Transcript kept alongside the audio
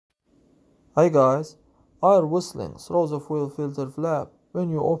Hi guys, air whistling through the fuel filter flap when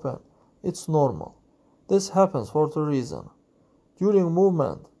you open. It's normal. This happens for two reasons. During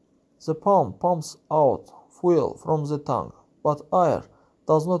movement, the pump pumps out fuel from the tank, but air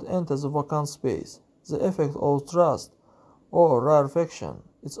does not enter the vacant space. The effect of thrust or rarefaction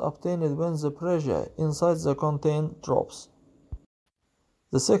is obtained when the pressure inside the container drops.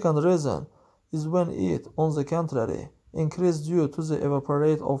 The second reason is when it, on the contrary, increases due to the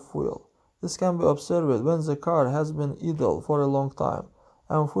evaporation of fuel. This can be observed when the car has been idle for a long time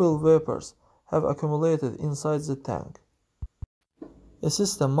and fuel vapors have accumulated inside the tank. A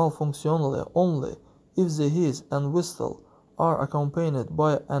system malfunctions only if the hiss and whistle are accompanied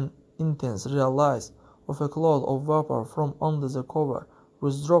by an intense release of a cloud of vapor from under the cover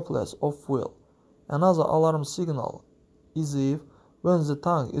with droplets of fuel. Another alarm signal is if, when the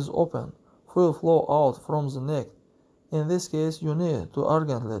tank is open, fuel flow out from the neck. In this case, you need to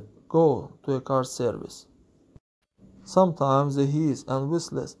urgently go to a car service. Sometimes the hiss and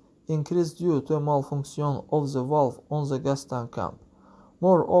whistles increase due to a malfunction of the valve on the gas tank cap.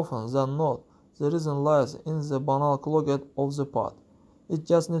 More often than not, the reason lies in the banal clogging of the pot. It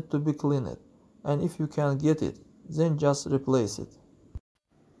just needs to be cleaned, and if you can get it, then just replace it.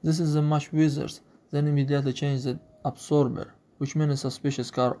 This is much wiser than immediately change the absorber, which many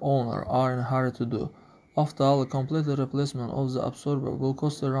suspicious car owners are in a hurry to do. After all, a complete replacement of the absorber will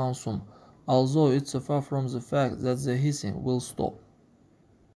cost a ransom, although it's far from the fact that the hissing will stop.